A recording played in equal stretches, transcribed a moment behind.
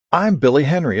I'm Billy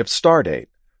Henry of Stardate.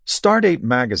 Stardate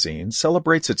magazine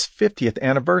celebrates its 50th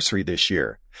anniversary this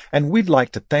year, and we'd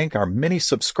like to thank our many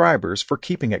subscribers for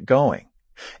keeping it going.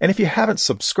 And if you haven't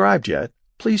subscribed yet,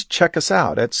 please check us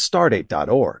out at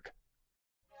stardate.org.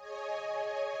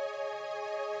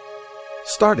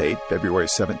 Stardate, February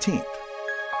 17th.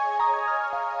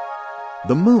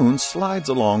 The moon slides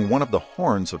along one of the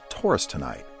horns of Taurus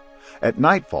tonight. At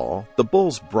nightfall, the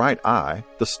bull's bright eye,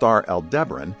 the star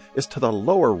Aldebaran, is to the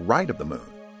lower right of the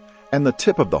moon, and the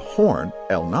tip of the horn,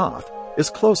 Nath,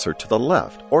 is closer to the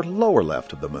left or lower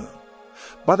left of the moon.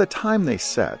 By the time they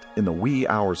set, in the wee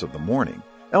hours of the morning,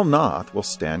 Nath will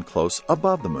stand close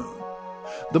above the moon.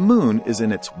 The moon is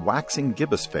in its waxing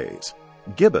gibbous phase.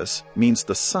 Gibbous means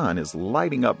the sun is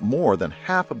lighting up more than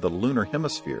half of the lunar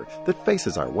hemisphere that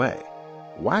faces our way.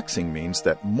 Waxing means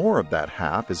that more of that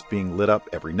half is being lit up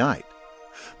every night.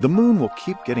 The moon will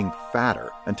keep getting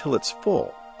fatter until it's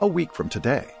full, a week from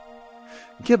today.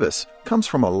 Gibbous comes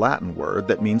from a Latin word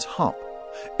that means hump.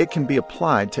 It can be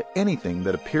applied to anything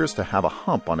that appears to have a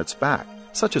hump on its back,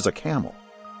 such as a camel.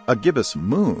 A gibbous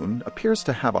moon appears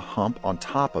to have a hump on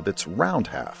top of its round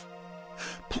half.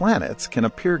 Planets can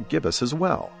appear gibbous as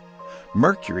well.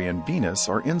 Mercury and Venus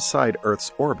are inside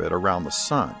Earth's orbit around the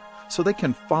sun, so they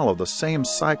can follow the same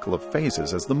cycle of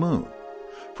phases as the moon,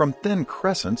 from thin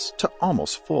crescents to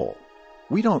almost full.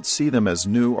 We don't see them as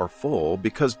new or full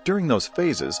because during those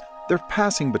phases, they're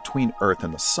passing between Earth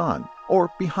and the sun,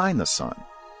 or behind the sun.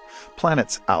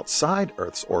 Planets outside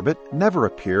Earth's orbit never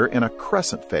appear in a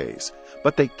crescent phase,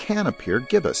 but they can appear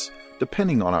gibbous,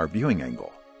 depending on our viewing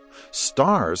angle.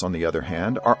 Stars, on the other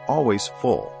hand, are always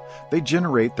full. They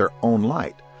generate their own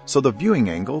light, so the viewing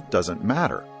angle doesn't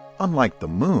matter, unlike the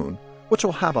moon, which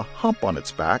will have a hump on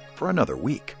its back for another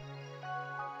week.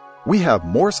 We have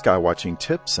more skywatching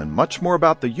tips and much more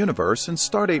about the universe in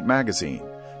Stardate magazine.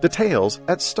 Details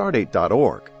at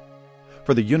stardate.org.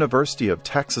 For the University of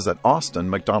Texas at Austin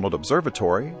McDonald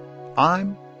Observatory,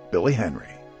 I'm Billy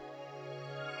Henry.